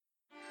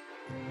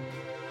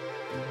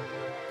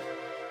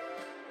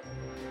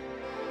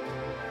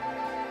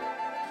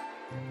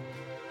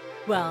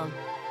Well,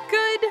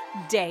 good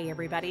day,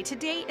 everybody.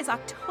 Today is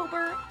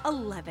October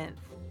 11th.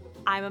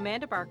 I'm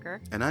Amanda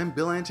Barker, And I'm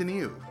Bill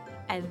Antoniou.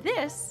 and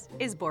this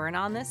is Born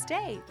on This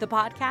Day, the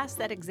podcast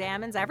that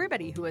examines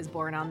everybody who is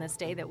born on this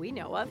day that we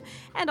know of,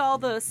 and all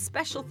the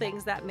special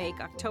things that make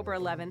October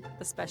 11th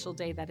the special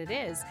day that it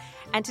is.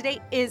 And today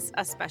is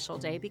a special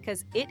day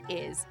because it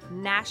is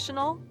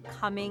National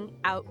Coming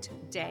Out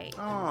Day.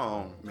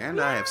 Oh,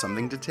 Amanda, I have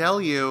something to tell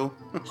you.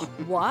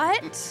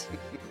 What?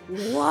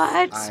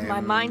 What? My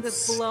I'm mind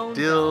is blown.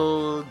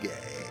 still gay.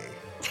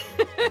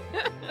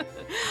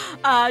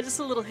 Just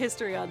a little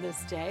history on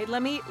this day.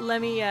 Let me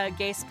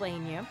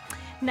gay-splain you.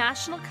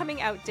 National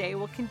Coming Out Day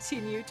will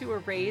continue to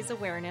raise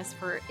awareness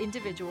for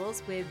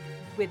individuals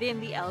within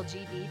the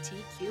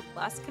LGBTQ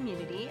plus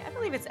community. I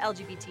believe it's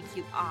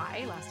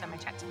LGBTQI last time I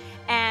checked.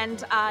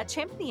 And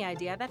champion the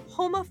idea that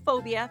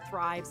homophobia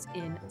thrives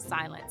in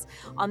silence.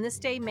 On this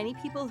day, many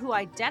people who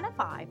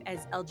identify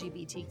as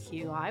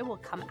LGBTQI will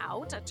come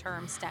out, a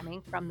term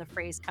stemming from the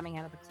phrase coming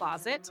out of the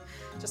closet,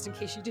 just in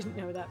case you didn't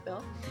know that,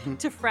 Bill,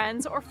 to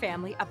friends or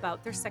family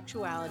about their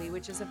sexuality,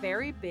 which is a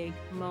very big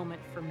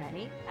moment for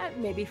many,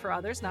 maybe for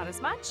others not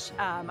as much.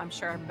 I'm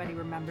sure everybody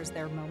remembers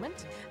their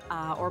moment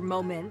or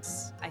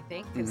moments, I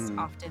think, because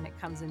often it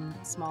comes in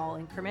small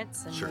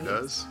increments. And Sure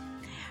waves.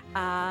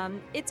 does.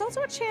 It's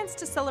also a chance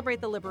to celebrate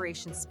the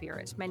liberation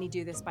spirit. Many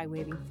do this by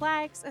waving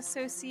flags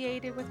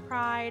associated with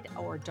pride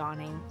or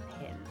donning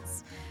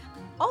pins.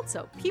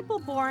 Also, people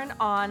born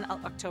on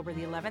October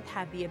the 11th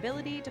have the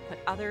ability to put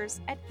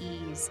others at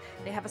ease.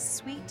 They have a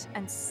sweet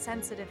and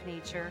sensitive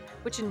nature,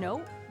 which in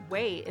no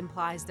way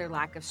implies their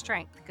lack of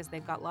strength, because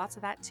they've got lots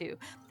of that too.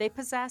 They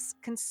possess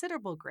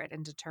considerable grit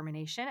and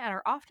determination and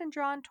are often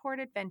drawn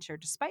toward adventure,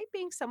 despite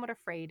being somewhat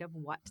afraid of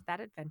what that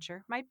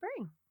adventure might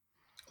bring.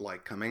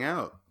 Like coming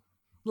out.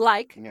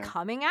 Like Yeah.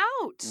 coming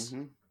out.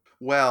 Mm-hmm.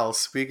 Well,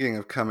 speaking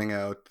of coming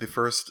out, the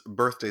first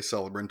birthday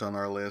celebrant on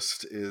our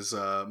list is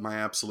my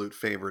absolute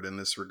favorite in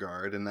this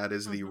regard, and that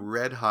is the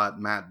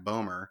red-hot Matt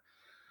Bomer,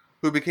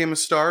 who became a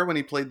star when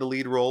he played the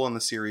lead role on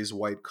the series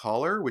White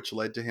Collar, which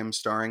led to him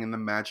starring in the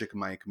Magic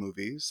Mike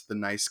movies, The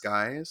Nice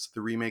Guys,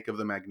 the remake of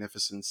The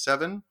Magnificent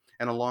Seven,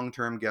 and a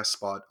long-term guest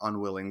spot on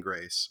Will and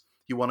Grace.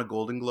 He won a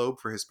Golden Globe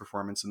for his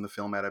performance in the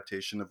film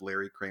adaptation of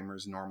Larry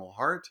Kramer's Normal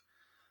Heart,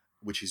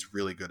 which he's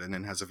really good in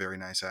and has a very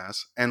nice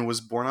ass, and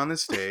was born on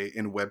this day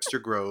in Webster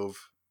Groves,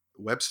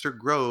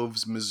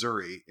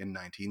 Missouri in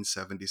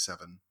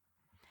 1977.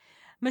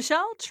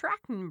 Michelle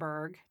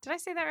Trachtenberg, did I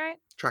say that right?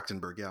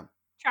 Trachtenberg, yeah.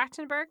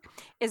 Trachtenberg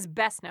is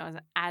best known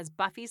as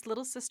Buffy's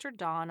little sister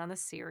Dawn on the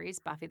series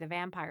Buffy the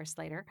Vampire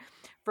Slayer,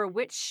 for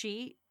which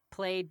she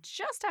played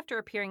just after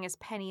appearing as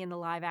Penny in the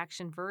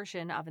live-action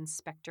version of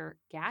Inspector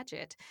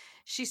Gadget.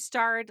 She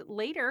starred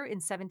later in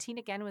 17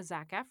 again with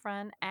Zac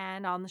Efron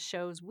and on the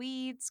shows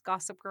Weeds,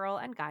 Gossip Girl,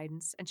 and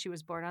Guidance, and she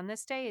was born on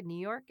this day in New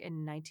York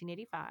in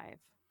 1985.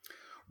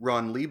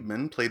 Ron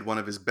Liebman played one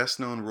of his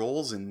best-known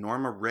roles in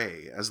Norma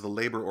Ray as the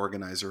labor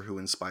organizer who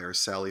inspires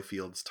Sally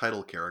Field's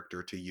title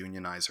character to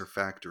unionize her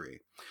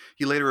factory.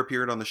 He later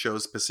appeared on the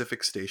shows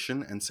Pacific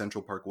Station and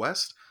Central Park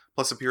West,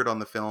 plus appeared on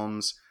the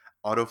films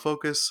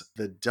Autofocus,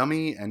 The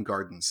Dummy, and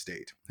Garden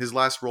State. His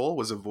last role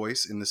was a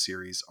voice in the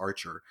series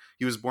Archer.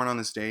 He was born on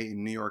this day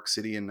in New York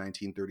City in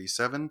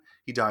 1937.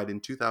 He died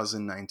in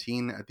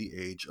 2019 at the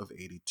age of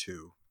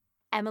 82.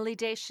 Emily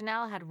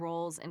Deschanel had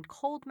roles in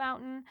Cold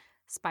Mountain,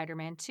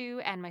 Spider-Man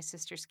 2, and My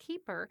Sister's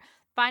Keeper,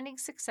 finding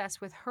success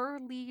with her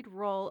lead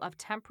role of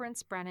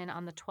Temperance Brennan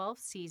on the 12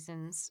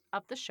 seasons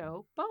of the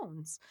show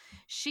Bones.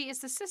 She is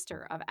the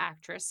sister of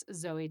actress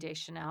Zooey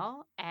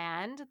Deschanel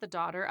and the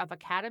daughter of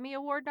Academy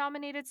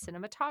Award-nominated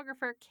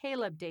cinematographer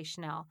Caleb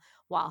Deschanel.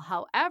 While,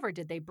 however,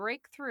 did they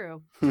break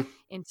through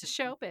into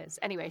showbiz?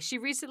 Anyway, she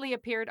recently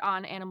appeared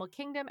on Animal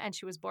Kingdom, and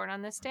she was born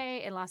on this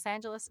day in Los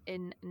Angeles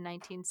in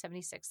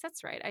 1976.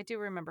 That's right. I do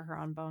remember her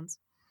on Bones.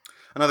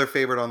 Another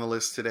favorite on the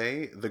list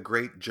today, the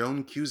great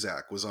Joan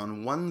Cusack, was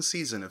on one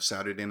season of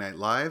Saturday Night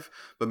Live,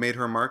 but made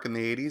her mark in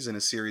the 80s in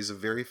a series of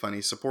very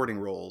funny supporting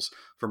roles,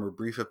 from her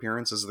brief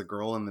appearance as the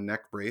girl in the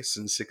neck brace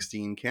in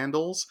 16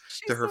 Candles,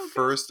 to her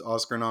first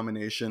Oscar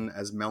nomination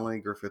as Melanie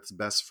Griffith's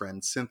best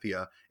friend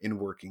Cynthia in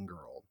Working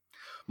Girl.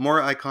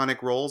 More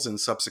iconic roles in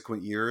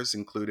subsequent years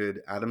included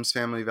Addams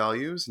Family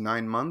Values,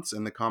 9 Months,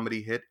 and the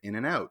comedy hit In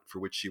and Out, for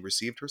which she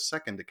received her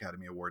second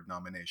Academy Award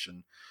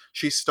nomination.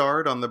 She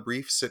starred on the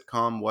brief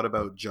sitcom What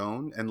About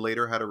Joan, and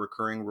later had a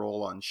recurring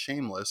role on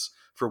Shameless,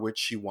 for which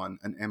she won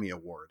an Emmy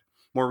Award.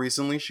 More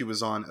recently, she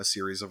was on A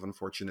Series of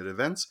Unfortunate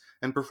Events,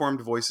 and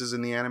performed voices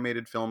in the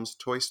animated films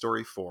Toy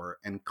Story 4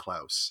 and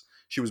Klaus.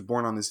 She was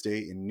born on this day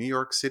in New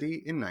York City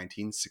in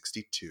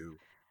 1962.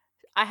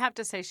 I have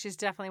to say, she's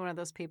definitely one of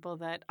those people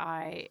that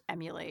I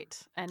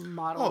emulate and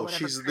model Oh, whatever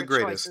she's the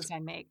career greatest. choices I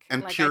make.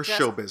 And Like, pure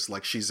showbiz,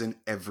 like she's in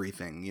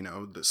everything,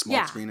 the small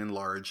Yeah. screen and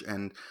large,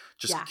 and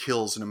just Yeah.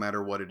 kills no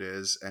matter what it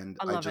is, and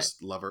I I love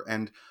just love her.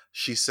 And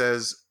she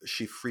says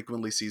she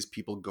frequently sees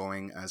people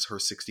going as her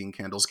 16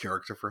 Candles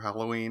character for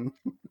Halloween.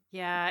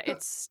 Yeah,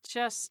 it's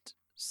just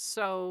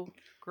so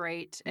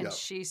great, and Yeah.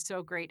 she's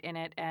so great in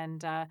it.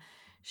 And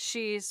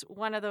She's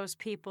one of those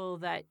people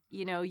that,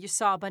 you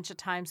saw a bunch of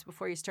times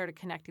before you started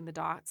connecting the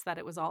dots that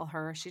it was all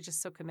her. She's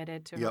just so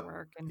committed to her Yep.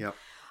 work. And, Yep.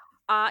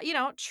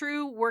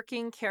 true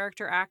working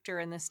character actor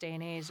in this day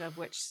and age, of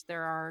which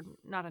there are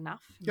not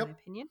enough, in my Yep.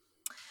 opinion.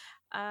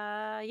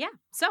 Yeah.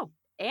 So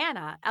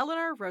Anna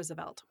Eleanor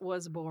Roosevelt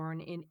was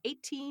born in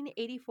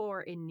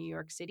 1884 in New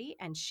York City,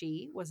 and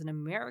she was an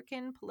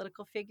American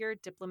political figure,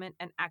 diplomat,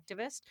 and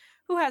activist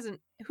who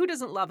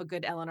doesn't love a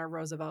good Eleanor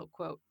Roosevelt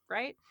quote,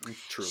 right? She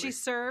Truly.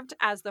 served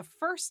as the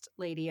First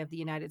Lady of the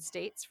United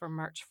States from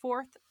March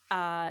 4th,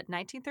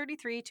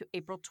 1933 to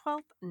April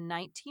 12th,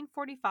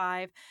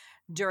 1945,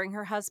 during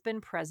her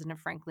husband, President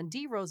Franklin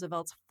D.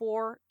 Roosevelt's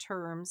 4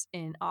 terms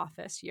in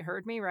office. You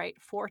heard me right,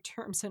 4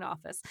 terms in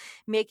office,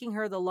 making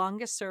her the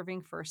longest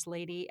serving First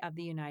Lady of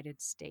the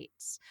United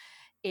States.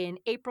 In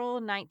April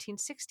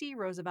 1960,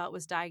 Roosevelt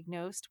was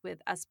diagnosed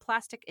with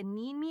aplastic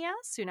anemia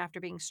soon after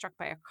being struck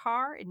by a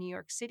car in New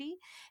York City.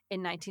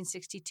 In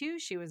 1962,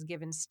 she was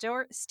given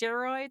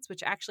steroids,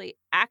 which actually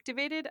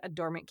activated a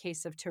dormant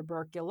case of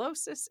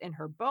tuberculosis in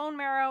her bone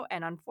marrow.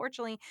 And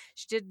unfortunately,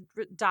 she did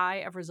die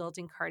of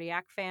resulting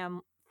cardiac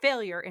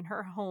failure in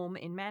her home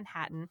in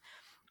Manhattan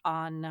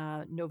on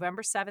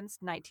November 7th,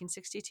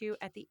 1962,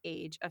 at the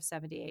age of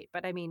 78.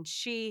 But I mean,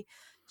 she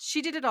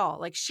did it all.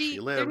 Like, She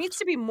there needs lived.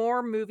 to be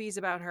more movies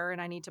about her,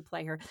 and I need to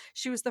play her.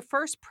 She was the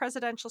first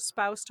presidential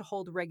spouse to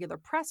hold regular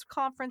press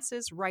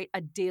conferences, write a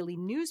daily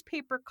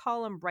newspaper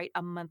column, write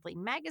a monthly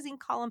magazine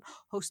column,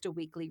 host a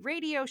weekly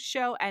radio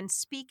show, and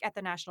speak at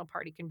the National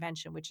Party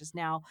Convention, which is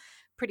now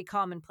pretty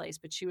commonplace,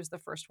 but she was the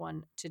first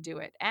one to do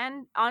it.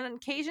 And on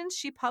occasions,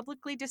 she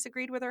publicly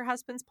disagreed with her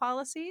husband's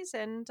policies,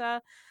 and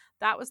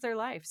that was their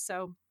life.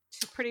 So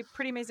she's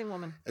pretty amazing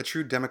woman. A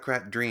true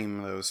Democrat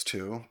dream, those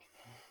two.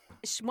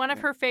 One of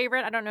her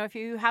favorite, I don't know if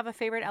you have a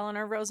favorite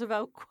Eleanor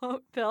Roosevelt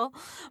quote, Bill,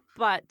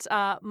 but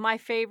one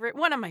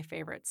of my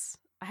favorites,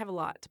 I have a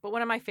lot, but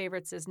one of my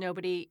favorites is,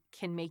 nobody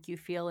can make you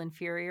feel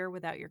inferior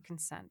without your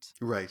consent.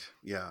 Right.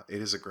 Yeah, it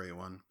is a great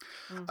one.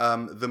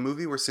 Mm. The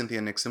movie where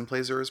Cynthia Nixon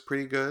plays her is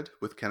pretty good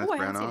with Kenneth Oh, I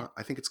haven't seen it. Branagh.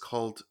 I think it's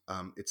called,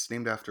 it's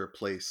named after a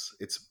place.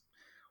 It's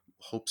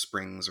Hope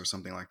Springs or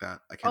something like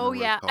that. I can't Oh, remember what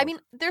it's yeah. I called. mean,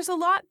 there's a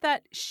lot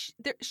that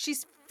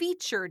she's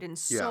featured in Yeah.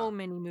 so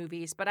many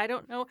movies, but I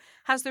don't know.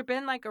 Has there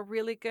been like a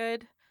really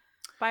good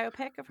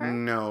biopic of her?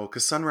 No,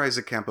 because Sunrise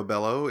at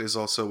Campobello is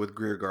also with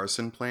Greer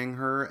Garson playing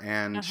her,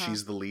 and Uh-huh.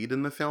 she's the lead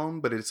in the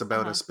film, but it's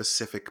about a Uh-huh.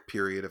 specific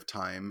period of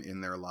time in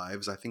their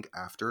lives. I think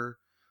after,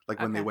 like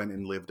when they Okay. went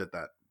and lived at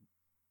that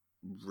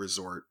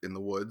resort in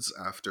the woods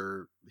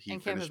after he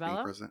And finished being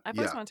Campobello? president. I've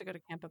always wanted to go to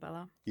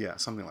Campobello. Yeah,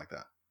 something like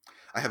that.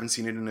 I haven't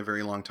seen it in a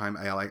very long time.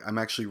 I'm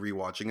actually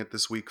rewatching it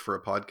this week for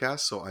a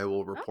podcast, so I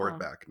will report Oh,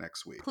 back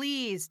next week.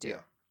 please do.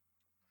 Yeah.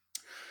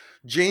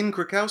 Jane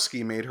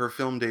Krakowski made her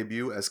film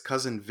debut as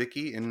Cousin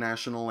Vicky in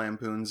National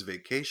Lampoon's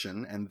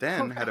Vacation, and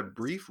then had a Right.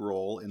 brief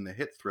role in the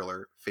hit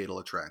thriller Fatal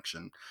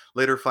Attraction.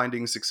 Later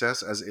finding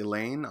success as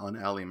Elaine on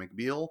Ally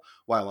McBeal,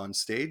 while on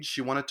stage, she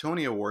won a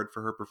Tony Award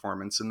for her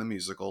performance in the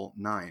musical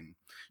Nine.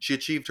 She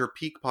achieved her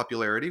peak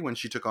popularity when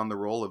she took on the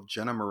role of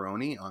Jenna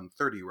Maroney on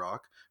 30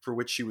 Rock, for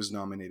which she was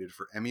nominated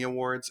for Emmy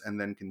Awards, and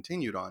then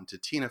continued on to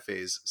Tina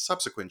Fey's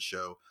subsequent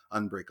show,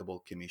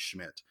 Unbreakable Kimmy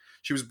Schmidt.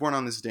 She was born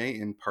on this day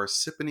in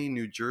Parsippany,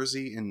 New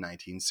Jersey in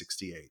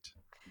 1968.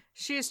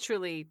 She is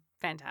truly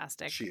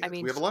fantastic. She is. I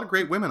mean, We have a lot of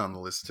great women on the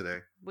list today.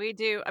 we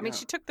do. I mean, Yeah.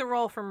 she took the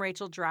role from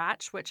Rachel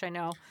Dratch, which I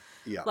know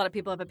Yeah. a lot of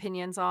people have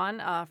opinions on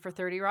for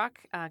 30 Rock,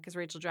 because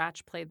Rachel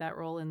Dratch played that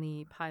role in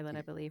the pilot,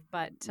 I believe,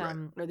 but Right.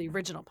 or the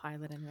original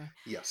pilot anyway.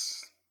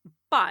 Yes.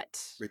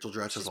 But Rachel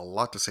Dratch has she's a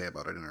lot to say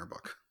about it in her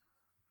book.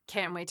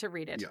 Can't wait to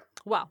read it. Yeah.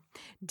 Well,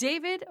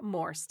 David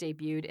Morse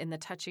debuted in the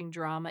touching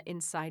drama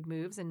Inside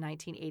Moves in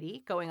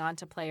 1980, going on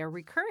to play a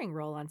recurring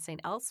role on St.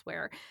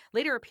 Elsewhere,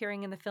 later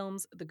appearing in the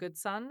films The Good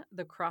Son,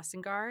 The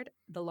Crossing Guard,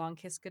 The Long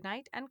Kiss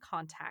Goodnight, and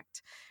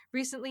Contact.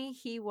 Recently,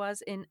 he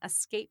was in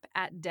Escape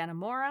at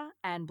Dannemora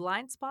and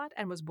Blind Spot,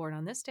 and was born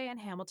on this day in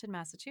Hamilton,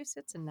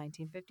 Massachusetts in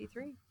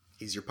 1953.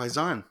 He's your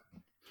paisan.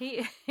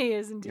 He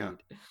is indeed.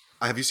 Yeah.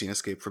 Have you seen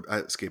Escape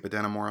at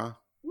Dannemora?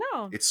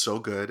 No, It's so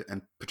good,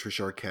 and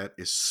Patricia Arquette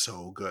is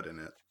so good in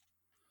it.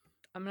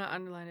 I'm not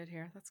underlined it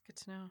here. That's good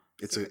to know.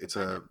 It's See if I can it's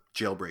find a it.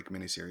 jailbreak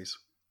miniseries.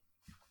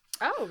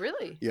 Oh,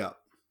 really? Yeah.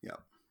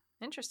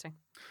 Interesting.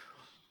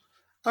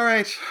 All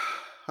right,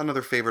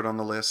 another favorite on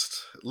the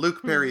list.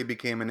 Luke Perry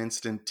became an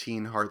instant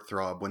teen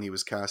heartthrob when he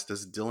was cast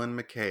as Dylan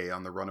McKay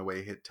on the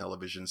runaway hit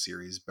television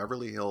series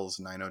Beverly Hills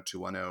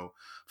 90210,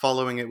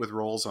 following it with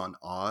roles on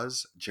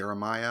Oz,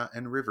 Jeremiah,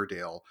 and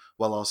Riverdale,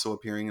 while also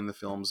appearing in the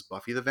films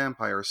Buffy the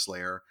Vampire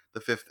Slayer, The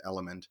Fifth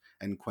Element,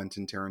 and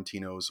Quentin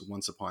Tarantino's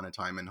Once Upon a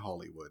Time in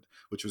Hollywood,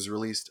 which was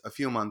released a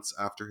few months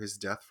after his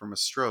death from a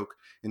stroke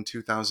in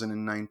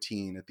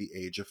 2019 at the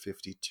age of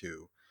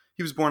 52.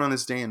 He was born on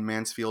this day in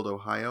Mansfield,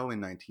 Ohio in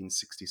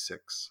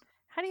 1966.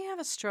 How do you have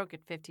a stroke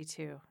at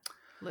 52,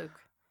 Luke?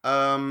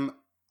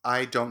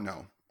 I don't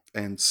know.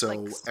 And Like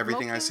so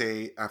everything I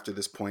smoking? say after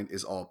this point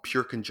is all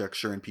pure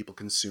conjecture and people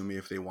can sue me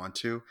if they want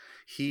to.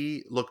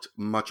 He looked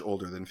much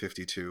older than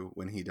 52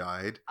 when he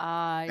died.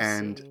 I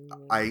And see.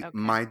 I Okay.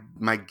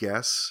 my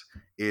guess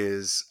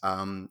is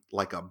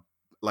like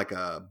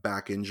a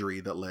back injury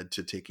that led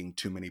to taking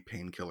too many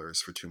painkillers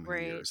for too many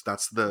Right. years.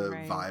 That's the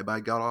Right. vibe I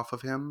got off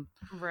of him,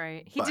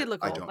 Right. He did but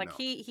look I old. don't Like know.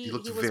 He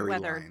looked he was very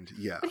weathered. lined.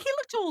 Yeah. But he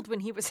looked old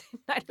when he was in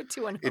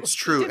 90210. It's He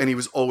true, and didn't. he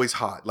was always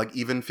hot. Like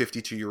even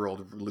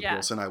 52-year-old Luke Yeah.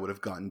 Wilson, I would have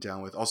gotten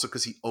down with. Also,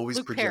 because he always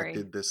Luke Perry,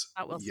 projected this.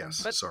 not Wilson.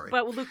 Yes, But sorry.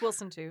 Luke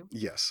Wilson too.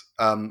 Yes.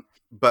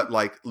 But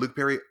like Luke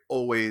Perry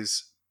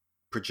always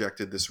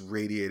projected this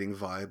radiating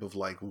vibe of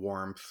like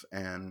warmth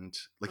and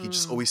like he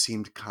just Mm. always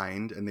seemed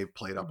kind, and they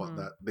played up on Mhm.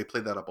 that. They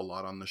played that up a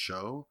lot on the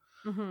show.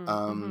 Mhm.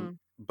 Um, Mhm.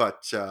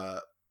 but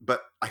uh,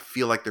 but I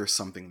feel like there's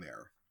something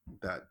there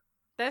that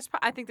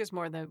I think there's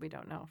more that we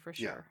don't know for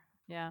yeah, sure.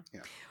 Yeah.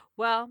 yeah.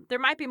 Well, there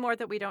might be more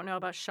that we don't know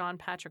about Sean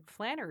Patrick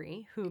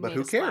Flannery, who But made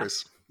who a splash.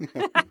 cares?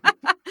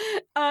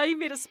 He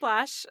made a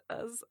splash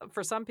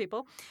for some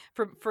people,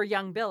 for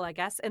young Bill, I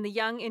guess, in the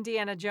Young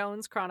Indiana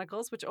Jones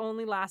Chronicles, which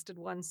only lasted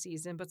one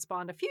season but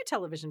spawned a few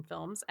television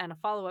films and a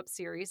follow-up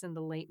series in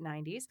the late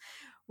 90s.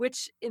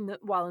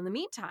 While in the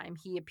meantime,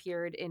 he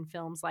appeared in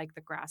films like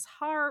The Grass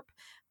Harp,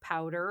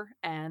 Powder,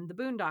 and The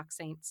Boondock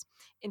Saints.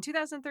 In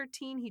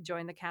 2013, he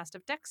joined the cast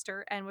of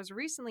Dexter and was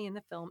recently in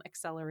the film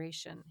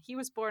Acceleration. He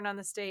was born on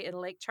this day in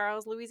Lake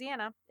Charles,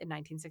 Louisiana in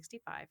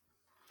 1965.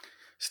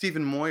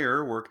 Stephen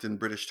Moyer worked in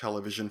British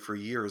television for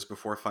years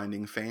before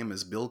finding fame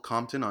as Bill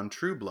Compton on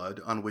True Blood,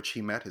 on which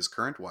he met his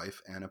current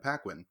wife, Anna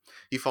Paquin.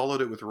 He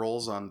followed it with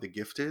roles on The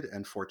Gifted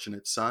and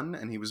Fortunate Son,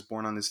 and he was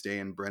born on this day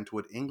in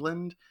Brentwood,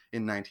 England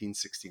in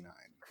 1969.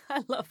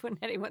 I love when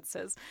anyone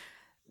says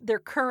their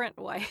current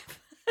wife.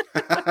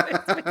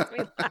 It makes me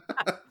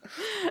laugh.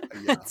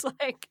 Yeah, It's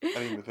like, I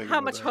didn't even think how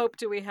about much that. hope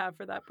do we have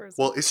for that person?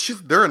 Well,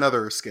 they're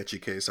another sketchy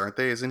case, aren't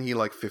they? Isn't he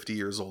like 50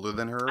 years older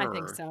than her? I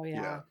think Or so,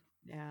 yeah. yeah.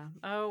 Yeah.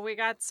 Oh, we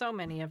got so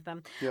many of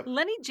them. Yep.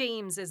 Lenny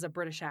James is a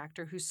British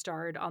actor who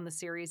starred on the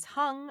series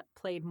Hung,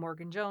 played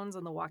Morgan Jones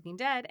on The Walking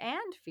Dead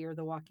and Fear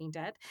the Walking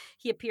Dead.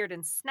 He appeared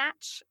in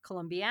Snatch,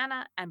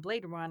 Columbiana, and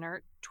Blade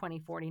Runner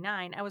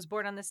 2049 and was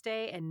born on this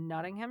day in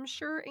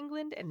Nottinghamshire,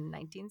 England in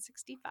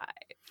 1965.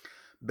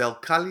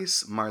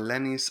 Belcalis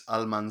Marlenis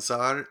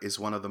Almanzar is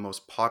one of the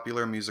most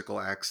popular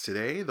musical acts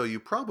today, though you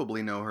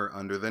probably know her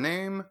under the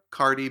name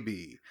Cardi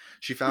B.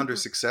 She found her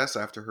success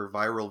after her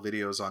viral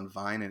videos on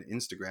Vine and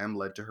Instagram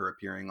led to her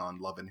appearing on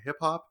Love and Hip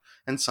Hop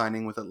and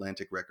signing with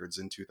Atlantic Records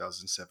in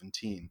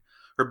 2017.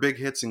 Her big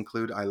hits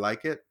include I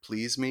Like It,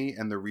 Please Me,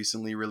 and the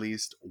recently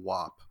released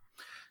WAP.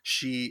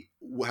 She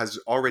has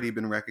already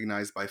been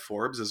recognized by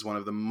Forbes as one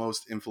of the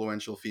most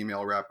influential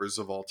female rappers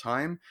of all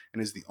time and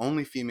is the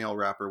only female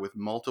rapper with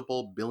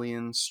multiple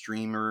billion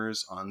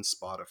streamers on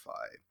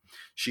Spotify.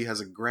 She has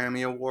a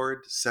Grammy Award,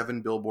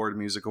 7 Billboard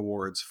Music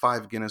Awards,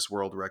 5 Guinness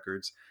World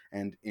Records,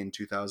 and in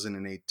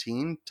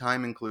 2018,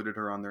 Time included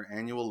her on their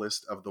annual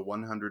list of the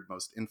 100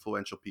 most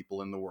influential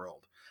people in the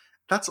world.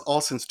 That's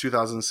all since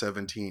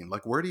 2017.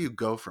 Like, where do you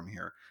go from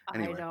here? I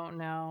Anyway, don't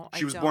know. I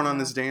she was born don't on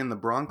know. this day in the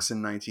Bronx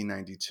in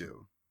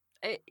 1992.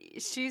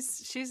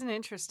 She's an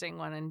interesting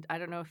one, and I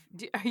don't know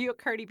if are you a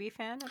Cardi B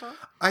fan at all?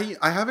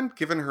 I haven't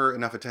given her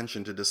enough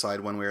attention to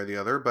decide one way or the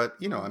other, but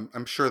you know, Mm.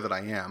 I'm sure that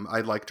I am.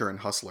 I liked her in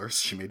Hustlers.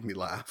 She made me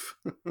laugh.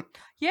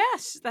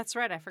 Yes, that's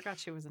right. I forgot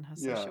she was in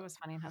Hustlers. Yeah. She was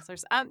funny in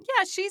Hustlers.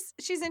 Yeah,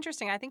 she's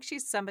interesting. I think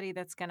she's somebody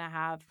that's going to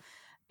have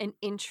an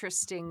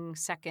interesting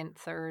second,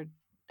 third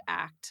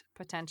act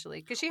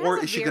potentially because she has Or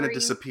a is she going to very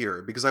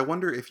disappear? Because I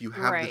wonder if you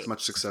have this right,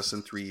 much success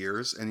in 3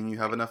 years and then you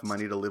have right. enough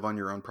money to live on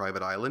your own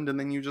private island and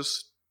then you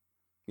just,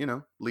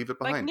 leave it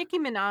Like behind. Nicki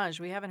Minaj,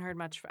 we haven't heard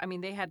much. I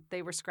mean,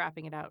 they were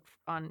scrapping it out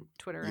on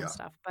Twitter and Yeah.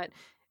 stuff,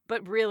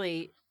 but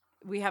really,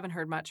 we haven't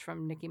heard much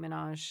from Nicki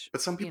Minaj.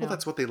 But some You people, know,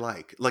 that's what they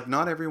like. Like,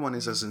 not everyone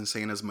is Mm. as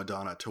insane as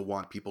Madonna to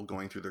want people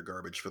going through their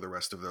garbage for the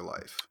rest of their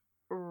life.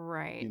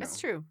 Right. You That's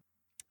know. true.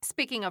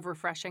 Speaking of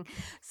refreshing,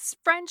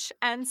 French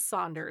and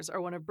Saunders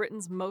are one of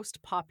Britain's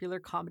most popular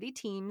comedy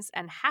teams,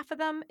 and half of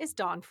them is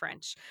Dawn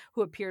French,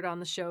 who appeared on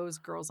the shows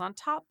Girls on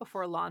Top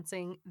before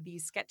launching the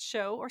sketch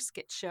show or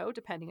skit show,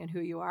 depending on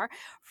who you are,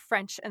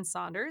 French and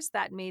Saunders,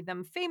 that made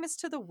them famous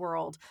to the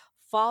world.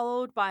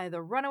 Followed by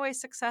the runaway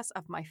success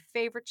of my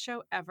favorite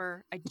show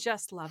ever. I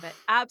just love it.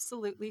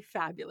 Absolutely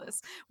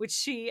fabulous, which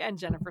she and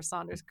Jennifer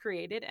Saunders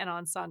created, and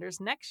on Saunders'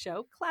 next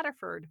show,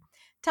 Clatterford.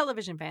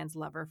 Television fans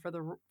love her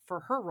for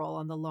her role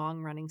on the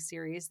long-running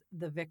series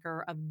The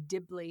Vicar of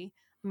Dibley.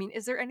 I mean,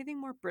 is there anything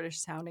more British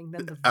sounding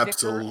than The Vicar of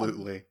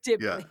Absolutely. Yeah.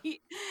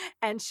 Dibley?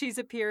 And she's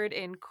appeared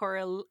in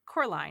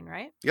Coraline,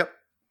 right? Yep.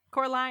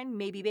 Coraline,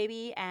 Maybe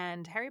Baby,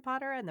 and Harry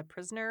Potter and the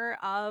Prisoner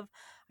of,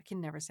 I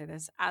can never say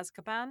this,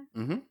 Azkaban.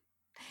 Mm-hmm.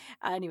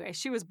 Anyway,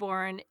 she was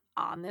born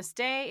on this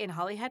day in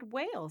Holyhead,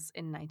 Wales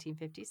in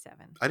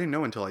 1957. I didn't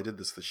know until I did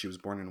this that she was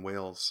born in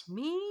Wales.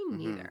 Me Mhm.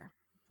 neither.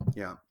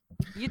 Yeah.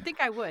 You'd think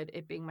I would,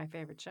 it being my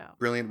favorite show.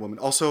 Brilliant woman.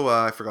 Also,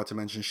 I forgot to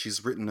mention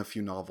she's written a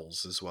few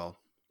novels as well.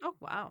 Oh,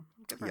 Wow.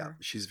 Good for Yeah, her.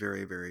 she's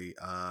very, very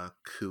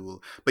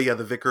cool. But yeah,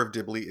 The Vicar of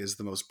Dibley is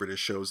the most British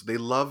shows. They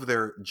love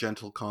their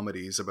gentle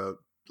comedies about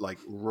like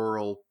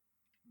rural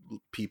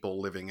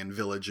people living in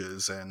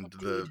villages and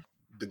Indeed.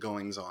 the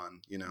goings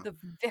on, you know. The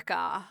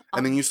Vicar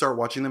And then of... you start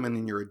watching them and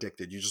then you're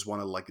addicted. You just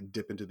want to like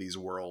dip into these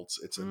worlds.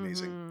 It's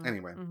amazing. Mm-hmm.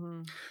 Anyway,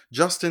 Mm-hmm.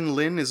 Justin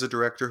Lin is a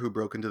director who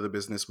broke into the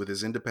business with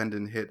his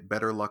independent hit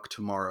Better Luck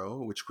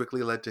Tomorrow, which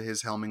quickly led to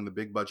his helming the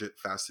big budget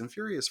Fast and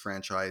Furious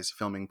franchise,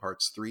 filming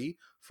parts 3,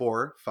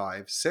 4,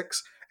 5,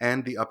 6,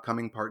 and the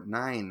upcoming part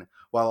 9,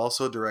 while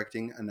also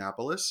directing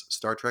Annapolis,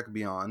 Star Trek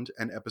Beyond,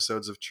 and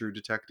episodes of True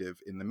Detective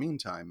in the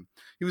meantime.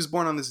 He was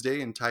born on this day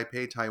in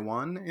Taipei,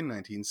 Taiwan in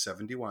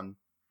 1971.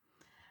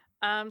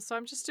 So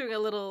I'm just doing a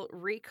little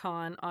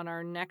recon on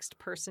our next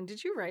person.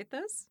 Did you write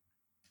this?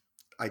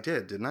 I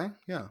did, didn't I?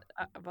 Yeah.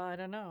 Well, I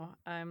don't know.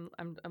 I'm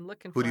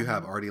looking Who for do you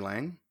have? him. Artie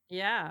Lang?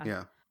 Yeah.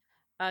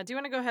 Yeah. Do you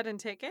want to go ahead and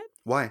take it?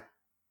 Why?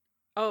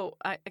 Oh,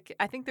 I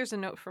think there's a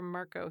note from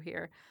Marco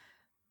here.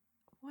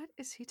 What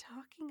is he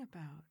talking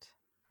about?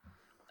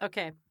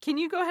 Okay, can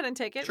you go ahead and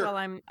take it Sure.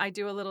 while I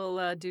do a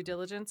little due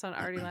diligence on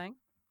Artie Lang?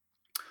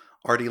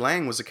 Artie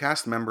Lang was a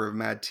cast member of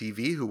Mad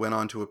TV who went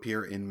on to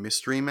appear in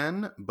Mystery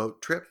Men,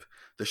 Boat Trip,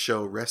 the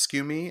show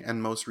Rescue Me,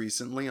 and most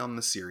recently on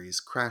the series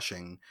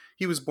Crashing.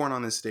 He was born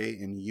on this day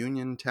in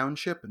Union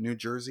Township, New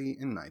Jersey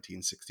in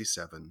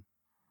 1967.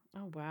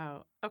 Oh,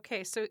 wow.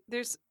 Okay, so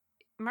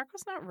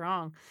Marco's not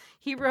wrong.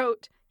 He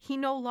wrote, he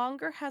no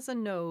longer has a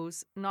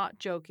nose, not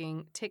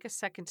joking. Take a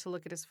second to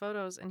look at his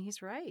photos, and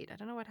he's right. I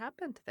don't know what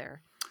happened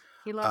there.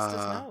 He lost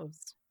his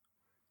nose.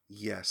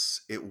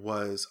 Yes, it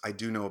was. I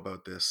do know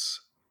about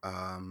this.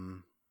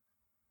 Oh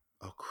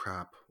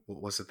crap.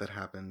 What was it that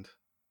happened?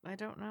 I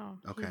don't know.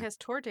 Okay. He has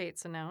tour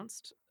dates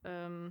announced.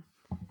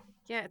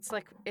 Yeah, it's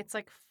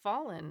like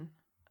fallen.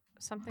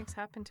 Something's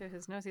happened to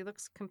his nose. He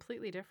looks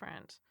completely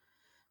different.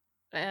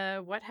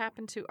 What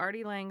happened to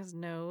Artie Lang's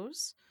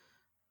nose?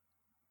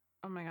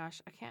 Oh my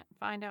gosh, I can't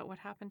find out what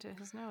happened to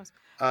his nose.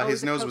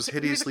 His nose was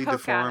hideously coke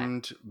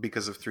deformed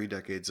because of 3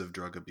 decades of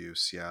drug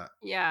abuse. Yeah.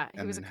 Yeah, he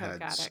And was a coke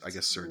had, addict. I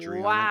guess, surgery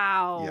on it.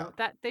 Wow. Yeah.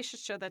 That they should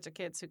show that to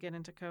kids who get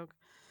into coke.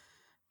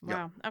 Yep.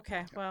 Wow.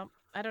 Okay. Well,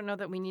 I don't know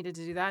that we needed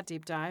to do that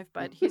deep dive,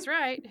 but he's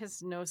right.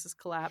 His nose has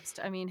collapsed.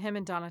 I mean, him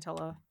and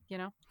Donatello, you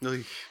know.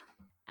 Oy.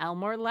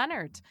 Elmore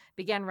Leonard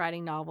began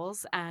writing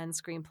novels and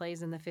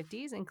screenplays in the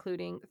 50s,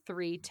 including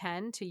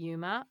 3:10 to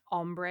Yuma,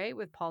 Hombre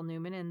with Paul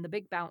Newman, and The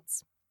Big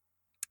Bounce.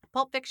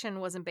 Pulp Fiction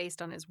wasn't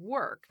based on his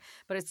work,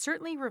 but it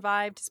certainly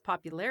revived his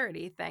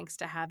popularity thanks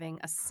to having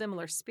a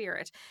similar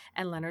spirit,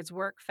 and Leonard's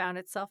work found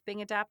itself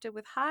being adapted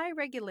with high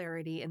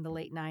regularity in the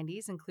late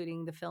 90s,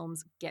 including the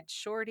films Get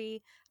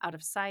Shorty, Out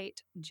of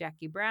Sight,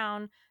 Jackie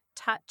Brown,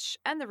 Touch,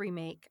 and the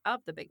remake of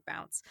The Big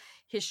Bounce.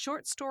 His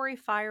short story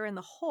Fire in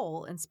the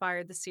Hole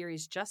inspired the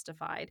series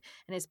Justified,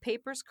 and his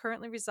papers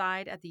currently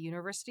reside at the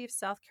University of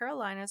South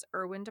Carolina's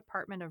Irwin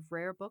Department of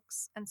Rare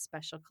Books and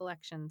Special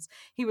Collections.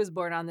 He was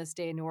born on this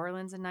day in New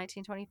Orleans in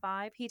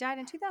 1925. He died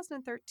in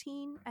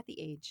 2013 at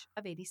the age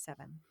of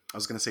 87. I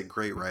was going to say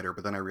great writer,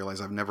 but then I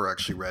realized I've never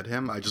actually read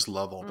him. I just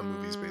love all the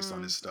movies based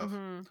on his stuff.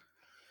 Mm-hmm.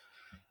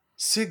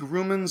 Sig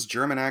Ruman's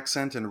German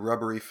accent and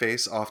rubbery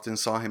face often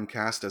saw him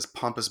cast as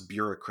pompous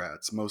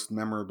bureaucrats, most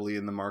memorably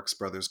in the Marx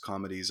Brothers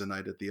comedies A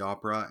Night at the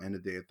Opera and A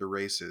Day at the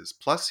Races.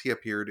 Plus, he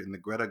appeared in the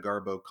Greta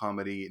Garbo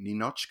comedy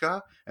Ninochka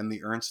and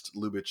the Ernst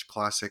Lubitsch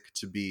classic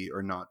To Be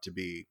or Not to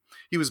Be.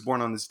 He was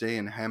born on this day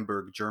in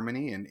Hamburg,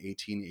 Germany in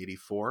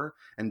 1884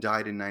 and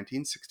died in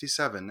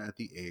 1967 at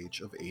the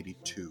age of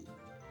 82.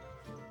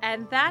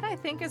 And that, I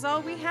think, is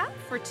all we have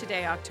for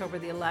today, October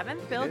the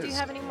 11th. Bill, do you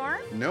have any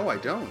more? No, I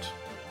don't.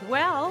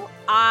 Well,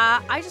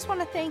 I just want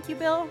to thank you,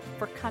 Bill,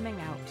 for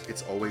coming out.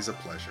 It's always a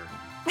pleasure.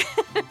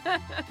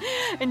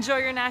 Enjoy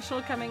your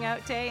National Coming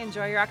Out Day.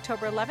 Enjoy your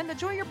October 11th.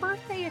 Enjoy your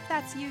birthday if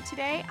that's you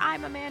today.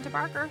 I'm Amanda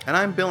Barker. And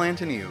I'm Bill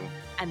Antoniou.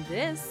 And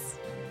this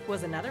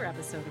was another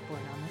episode of Born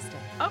on This Day.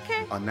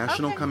 Okay. On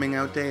National Coming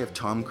Out Day, if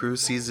Tom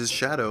Cruise sees his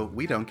shadow,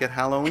 we don't get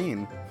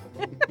Halloween.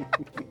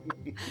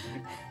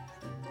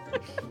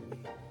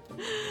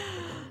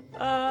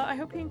 I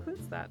hope he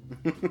includes that.